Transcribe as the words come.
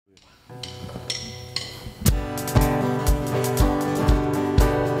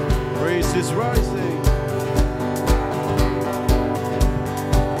Praise is rising.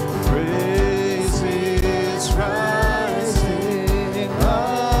 Praise is rising.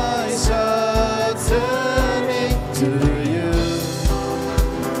 Eyes are turning to you.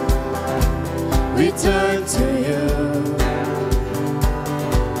 We turn to you.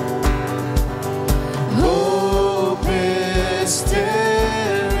 Hope is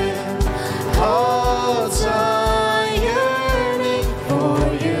stirring. Hearts are yearning for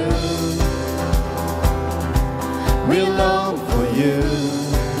you. We long for you.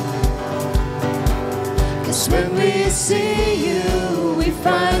 'Cause when we see you, we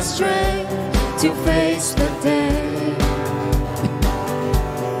find strength to face the day.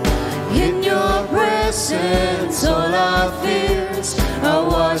 In your presence, all our fears are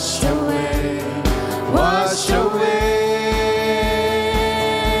washed away, washed away.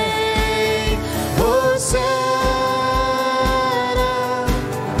 Hosanna,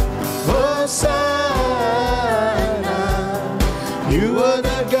 Hosanna. You are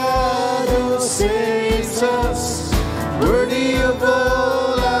the God who saves us, worthy of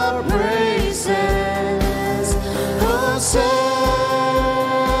all our praises. Hosanna,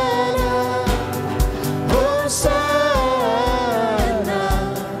 Hosanna.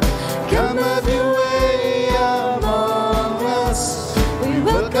 Come have your way among us. We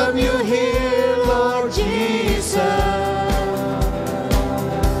welcome you here, Lord Jesus.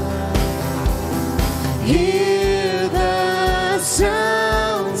 Hear the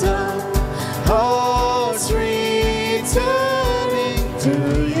sounds of hearts returning to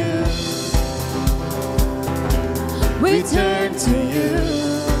you. We turn to you.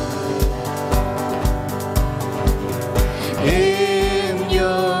 In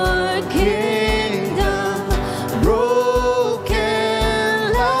your kingdom,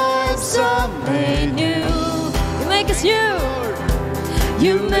 broken lives are made new. You make us new.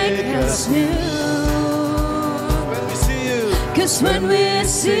 You make us new. When we see you. 'Cause when we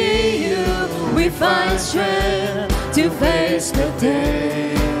see you, we find strength to face the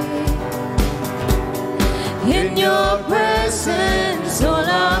day. In your presence, all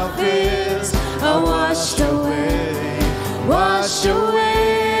our fears are washed away, washed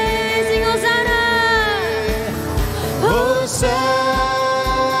away. Sing Hosanna, Hosanna,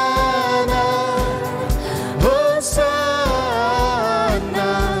 Hosanna.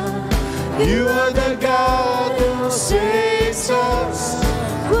 You are the God who saves us,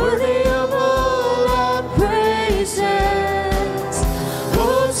 worthy of all our praises.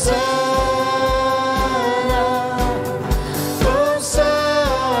 Hosanna,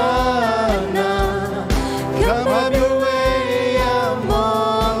 Hosanna. Come have your way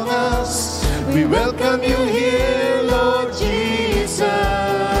among us. We welcome you here, Lord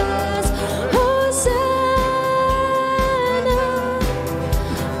Jesus. Hosanna,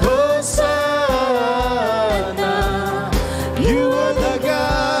 Hosanna. You are the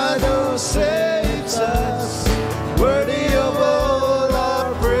God who saves us, worthy of all our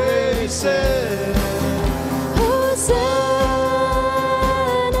praises. Hosanna,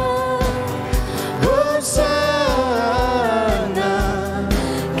 Hosanna.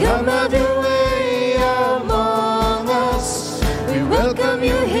 Come have your way among us. We welcome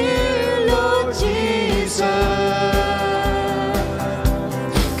you here, Lord Jesus.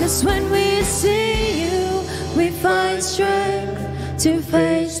 'Cause when we see you, we find strength to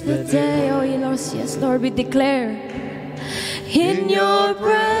face the day. Oh, yes, Lord, we declare. In your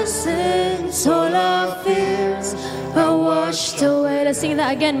presence, all our fears are washed away. Let's sing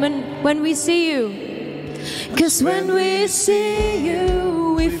that again. When we see you. 'Cause when we see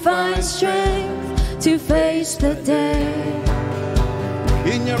you, we find strength to face the day.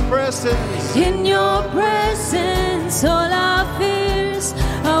 In your presence. In your presence, all our fears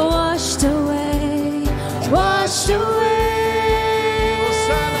are washed away, washed away.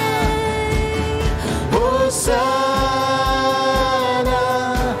 Hosanna,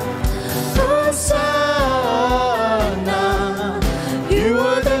 Hosanna. You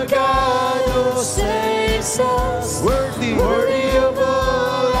are the God who saves us, worthy of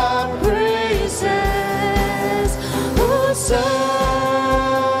all our praises. Hosanna,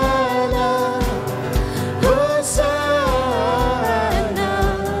 Hosanna.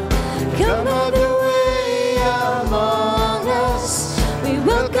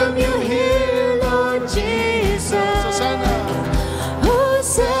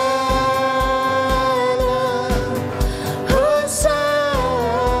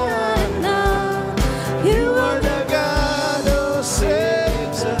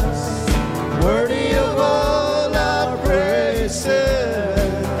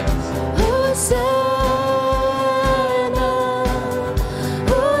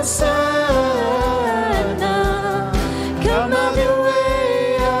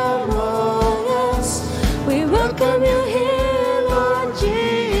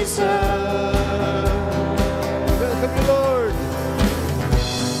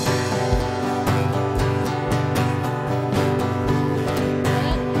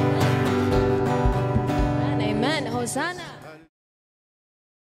 Hosanna.